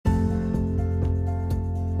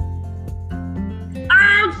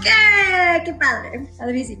¡Qué padre!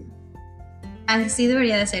 Padrísimo. Así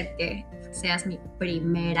debería de ser que seas mi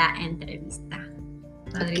primera entrevista.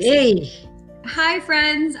 Padrísimo. Okay. Hi,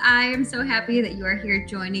 friends. I am so happy that you are here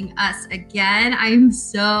joining us again. I'm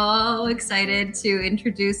so excited to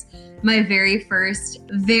introduce my very first,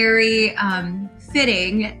 very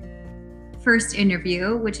fitting first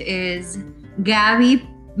interview, which is Gabi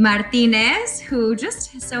Martinez, who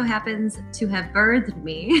just so happens to have birthed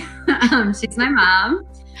me. She's my mom.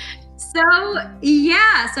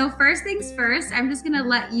 So first things first, I'm just gonna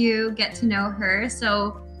let you get to know her.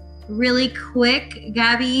 So really quick,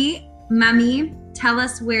 Gabi, Mami, tell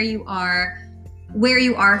us where you are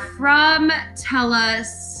from, tell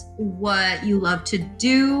us what you love to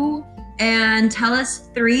do, and tell us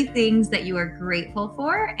 3 things that you are grateful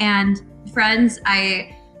for. And friends,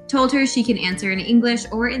 I told her she can answer in English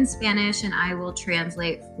or in Spanish, and I will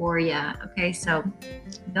translate for you. Okay, so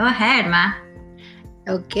go ahead, Ma.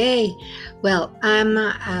 Okay. Well,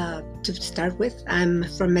 to start with, I'm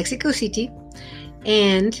from Mexico City,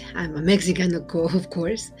 and I'm a Mexican, of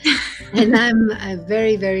course. And I'm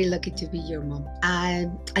very, very lucky to be your mom. I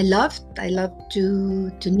love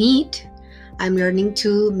to knit. I'm learning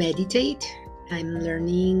to meditate. I'm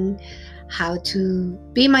learning how to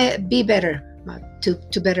be better,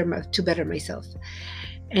 to better myself.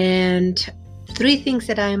 And 3 things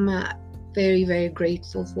that I'm very, very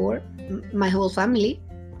grateful for: my whole family,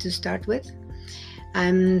 to start with.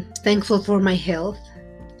 I'm thankful for my health.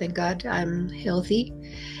 Thank God I'm healthy.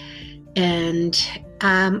 And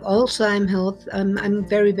I'm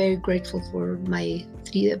very, very grateful for my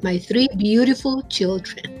 3 beautiful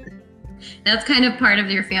children. That's kind of part of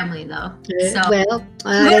your family, though. So well,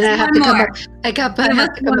 then I have to come up. I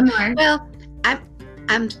have to come up. More. Well,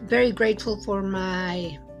 I'm very grateful for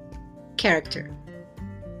my character.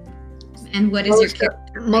 And what is your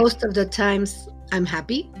character? Most of the times I'm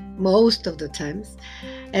happy. Most of the times,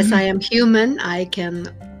 as I am human, I can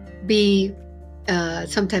be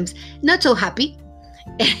sometimes not so happy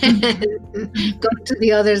and go to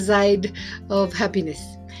the other side of happiness.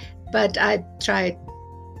 But I try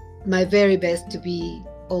my very best to be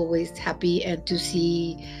always happy and to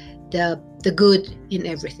see the good in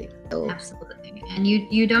everything. So, absolutely. And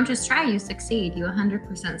you don't just try, you succeed. You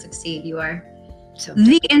 100% succeed. You are sometimes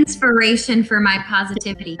the inspiration for my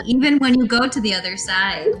positivity, even when you go to the other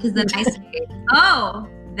side, because then I say, oh,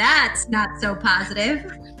 that's not so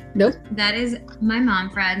positive. Nope. That is my mom,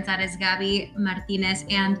 friends. That is Gabi Martinez.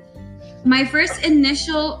 And my first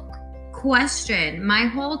initial question, my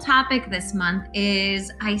whole topic this month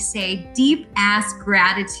is, I say, deep ass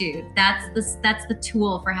gratitude. That's the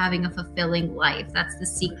tool for having a fulfilling life. That's the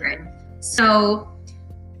secret. So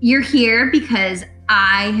you're here because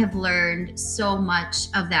I have learned so much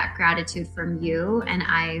of that gratitude from you, and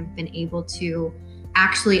I've been able to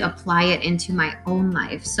actually apply it into my own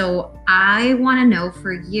life. So I want to know,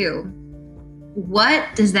 for you,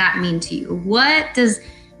 what does that mean to you? What does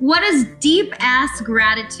deep ass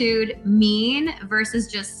gratitude mean versus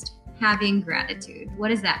just having gratitude? What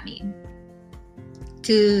does that mean?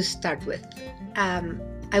 To start with,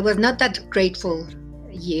 I was not that grateful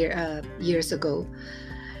years ago,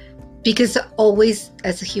 because always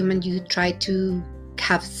as a human you try to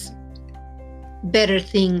have better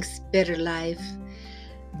things, better life,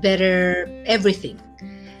 better everything.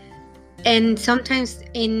 And sometimes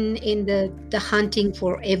in the hunting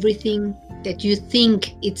for everything that you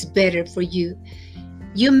think it's better for you,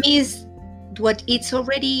 you miss what it's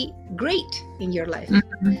already great in your life.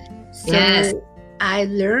 So yes. I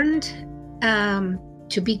learned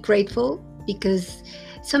to be grateful, because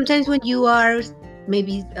sometimes when you are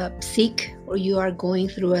maybe sick, or you are going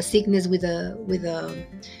through a sickness with a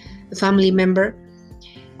family member,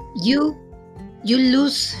 you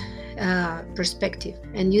lose perspective,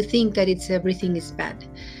 and you think that everything is bad,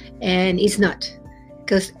 and it's not,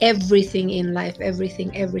 because everything in life,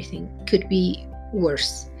 everything could be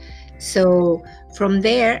worse. So from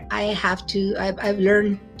there, I've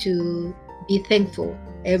learned to be thankful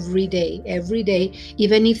every day,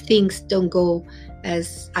 even if things don't go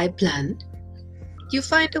as I planned. You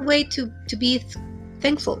find a way to be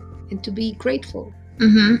thankful and to be grateful.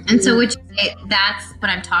 Mm-hmm. And so would you say that's what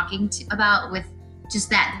I'm talking about, with just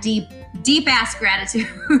that deep ass gratitude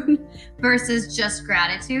versus just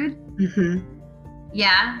gratitude? Mm-hmm.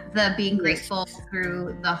 Yeah, the being grateful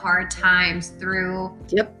through the hard times, through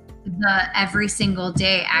the every single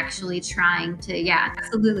day, actually trying to,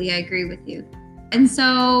 absolutely, I agree with you. And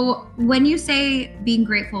so when you say being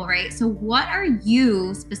grateful, right? So what are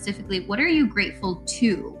you grateful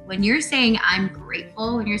to? When you're saying I'm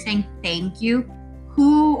grateful, when you're saying thank you,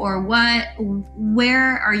 who or what,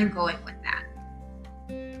 where are you going with that?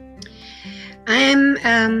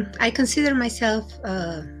 I consider myself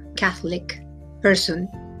a Catholic person,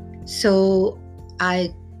 so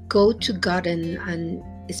I go to God and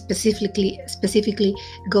specifically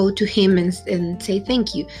go to Him and say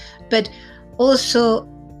thank you. But also,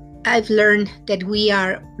 I've learned that we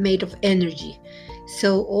are made of energy.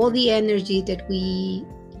 So all the energy that we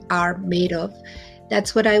are made of,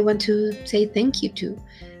 that's what I want to say thank you to,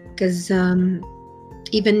 because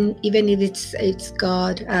even if it's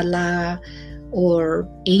God, Allah, or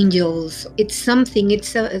angels, it's something.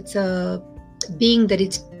 It's a being that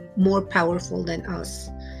it's more powerful than us.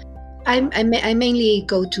 I mainly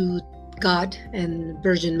go to God and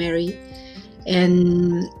Virgin Mary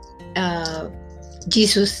and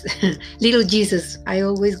Jesus, little Jesus. I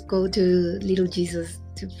always go to little Jesus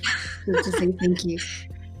to say thank you.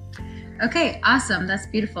 Okay, awesome. That's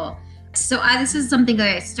beautiful. So this is something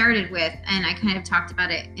that I started with, and I kind of talked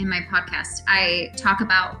about it in my podcast. I talk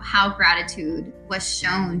about how gratitude was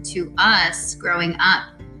shown to us growing up.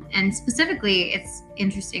 And specifically, it's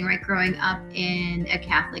interesting, right? Growing up in a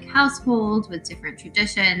Catholic household with different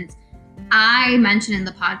traditions. I mentioned in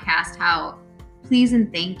the podcast how please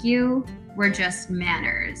and thank you were just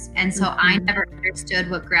manners. And so I never understood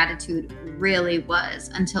what gratitude really was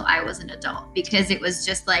until I was an adult, because it was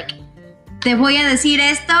just like, te voy a decir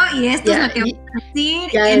esto y esto es lo que voy a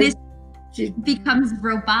decir. And it becomes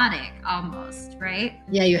robotic almost, right?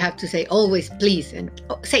 Yeah, you have to say always please and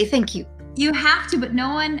say thank you. You have to, but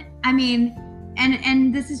no one, I mean,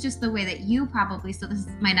 and this is just the way that you probably, so this is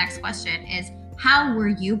my next question is, how were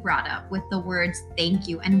you brought up with the words thank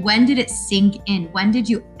you? And when did it sink in? When did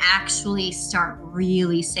you actually start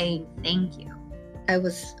really saying thank you? I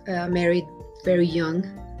was married very young,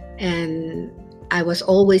 and I was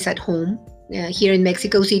always at home. Here in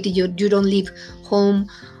Mexico City, you don't leave home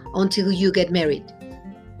until you get married.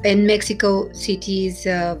 And Mexico City is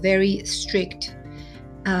a very strict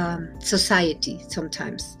society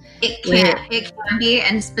sometimes. It can be,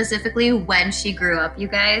 and specifically when she grew up, you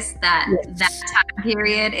guys, that time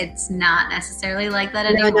period, it's not necessarily like that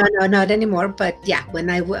anymore. No, not anymore. But yeah, when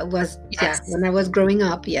I was when I was growing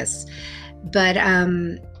up, yes. But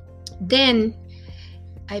then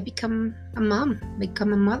I become a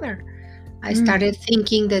mother. I started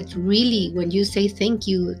thinking that really, when you say thank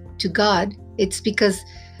you to God, it's because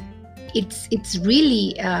it's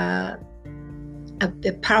really a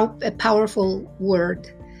powerful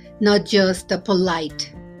word, not just a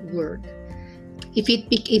polite word. If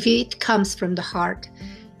it comes from the heart,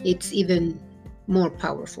 it's even more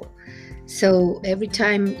powerful. So every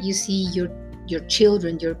time you see your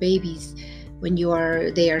children, your babies, when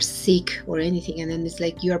they are sick or anything, and then it's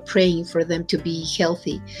like you are praying for them to be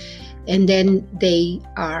healthy, and then they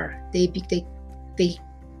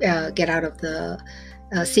get out of the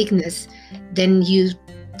sickness, then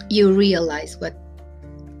you realize what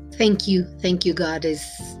thank you God it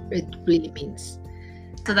really means.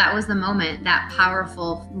 So that was the moment, that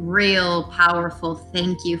powerful, real powerful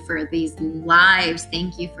thank you for these lives,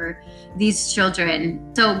 thank you for these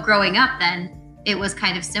children. So growing up then, it was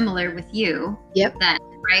kind of similar with you. Yep. Then,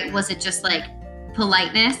 right? Was it just like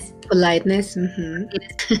politeness? Mm-hmm.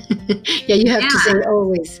 Yeah, you have to say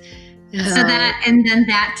always. So that, and then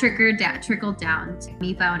that trickled down to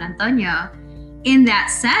Mipa and Antonio in that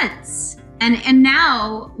sense. And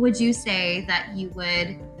now, would you say that you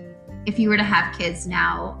would, if you were to have kids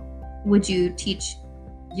now, would you teach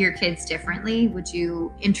your kids differently? Would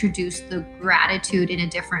you introduce the gratitude in a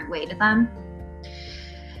different way to them?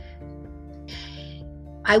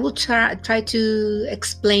 I will try to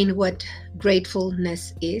explain what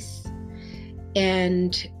gratefulness is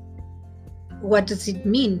and what does it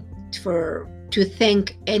mean to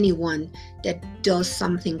thank anyone that does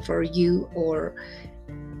something for you. Or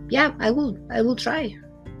I will try.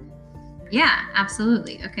 Yeah,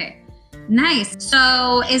 absolutely. Okay, nice.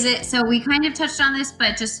 So we kind of touched on this,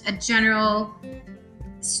 but just a general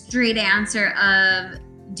straight answer of,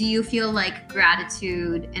 do you feel like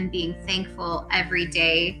gratitude and being thankful every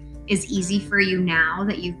day is easy for you now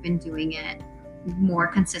that you've been doing it more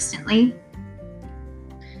consistently?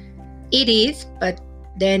 It is, but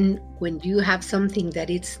then when you have something that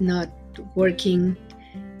it's not working,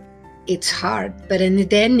 it's hard. But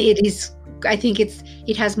then it is, I think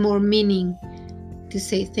it has more meaning to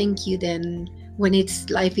say thank you than when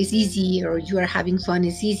life is easy or you are having fun.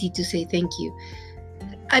 It's easy to say thank you.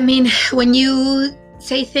 I mean, when you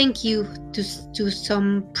say thank you to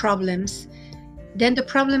some problems, then the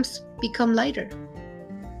problems become lighter.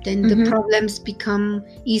 Then the problems become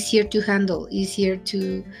easier to handle, easier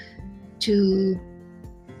to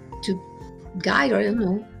guide, or I don't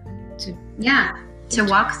know, to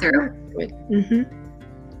walk through. Mm-hmm.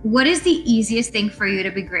 What is the easiest thing for you to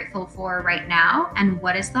be grateful for right now? And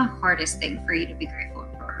what is the hardest thing for you to be grateful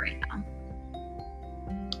for right now?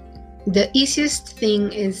 The easiest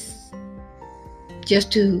thing is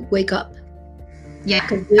just to wake up. Yeah.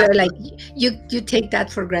 Because you're like, you take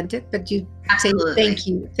that for granted, but you Absolutely.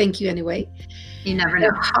 say thank you anyway. You never know.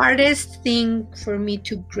 The hardest thing for me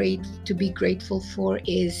to be grateful for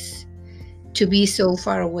is to be so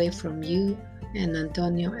far away from you and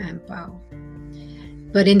Antonio and Pau.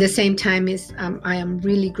 But in the same time, I am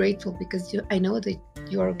really grateful because I know that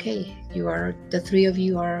you are okay. The three of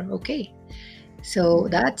you are okay. So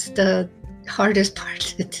that's the hardest part,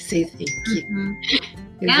 to say thank you. Mm-hmm.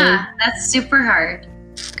 Yeah, that's super hard.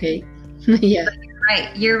 Okay. Yeah.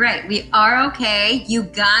 You're right. We are okay. You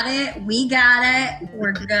got it. We got it.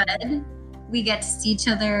 We're good. We get to see each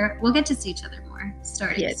other. We'll get to see each other more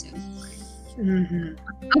starting soon. Mm-hmm.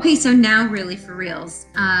 Okay, so now really for reals,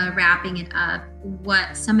 wrapping it up,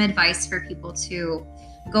 what some advice for people to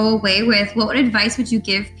go away with? What advice would you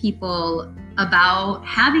give people about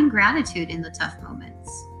having gratitude in the tough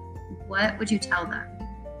moments? What would you tell them?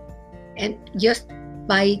 And just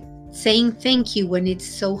by saying thank you when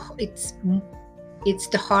it's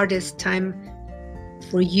the hardest time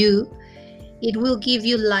for you, it will give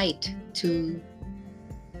you light to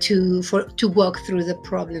walk through the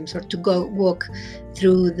problems, or to walk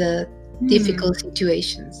through the difficult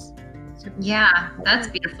situations. Yeah, that's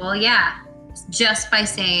beautiful. Yeah, just by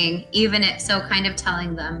saying, even it, so kind of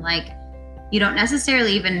telling them, like, you don't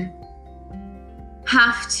necessarily even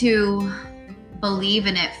have to believe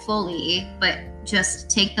in it fully, but just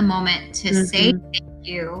take the moment to say thank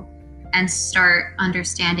you and start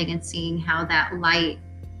understanding and seeing how that light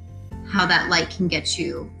can get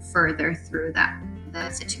you further through that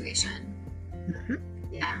situation.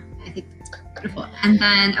 Yeah, I think that's beautiful. And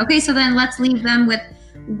then, okay, so then let's leave them with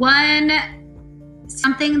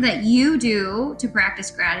something that you do to practice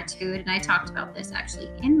gratitude. And I talked about this actually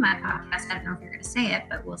in my podcast. I don't know if you're going to say it,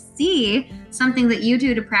 but we'll see. Something that you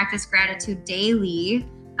do to practice gratitude daily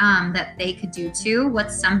that they could do too.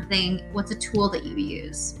 What's a tool that you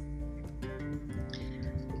use?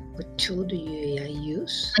 What tool do I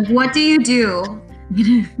use? Like, what do you do?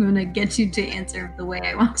 I'm going to get you to answer the way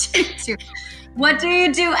I want you to. What do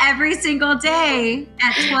you do every single day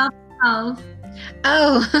at 12:12?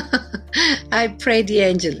 Oh, I pray the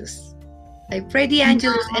Angelus. And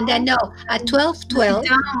I know at 12:12,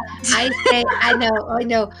 I say, I know.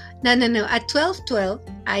 No. At 12:12,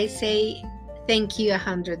 I say thank you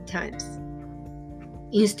 100 times.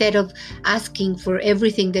 Instead of asking for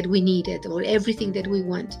everything that we needed or everything that we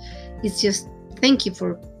want, it's just thank you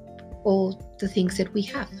for all the things that we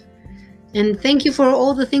have. And thank you for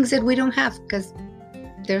all the things that we don't have, because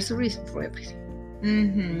there's a reason for everything.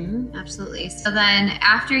 Absolutely. So then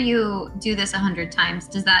after you do this 100 times,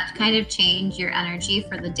 does that kind of change your energy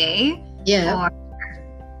for the day? Yeah.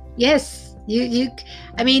 Yes.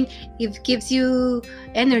 I mean, it gives you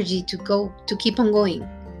energy to keep on going.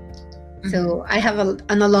 So I have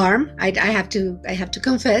an alarm. I have to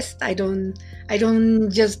confess. I don't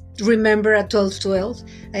just remember at 12:12.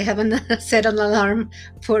 I have set an alarm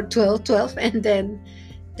for 12:12, and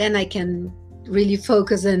then I can really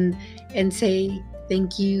focus and say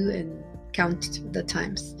thank you and count the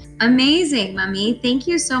times. Amazing, Mami. Thank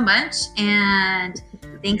you so much, and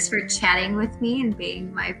thanks for chatting with me and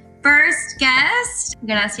being my first guest.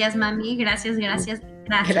 Gracias, Mami. Gracias.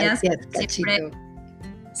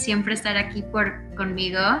 Siempre estar aquí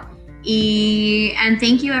conmigo. And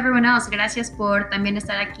thank you everyone else. Gracias por también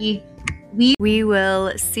estar aquí. We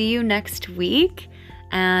will see you next week,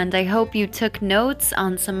 and I hope you took notes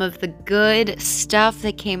on some of the good stuff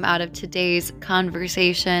that came out of today's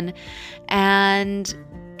conversation, and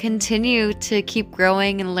continue to keep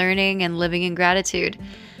growing and learning and living in gratitude.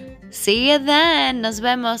 See you then. Nos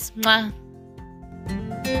vemos. Mwah.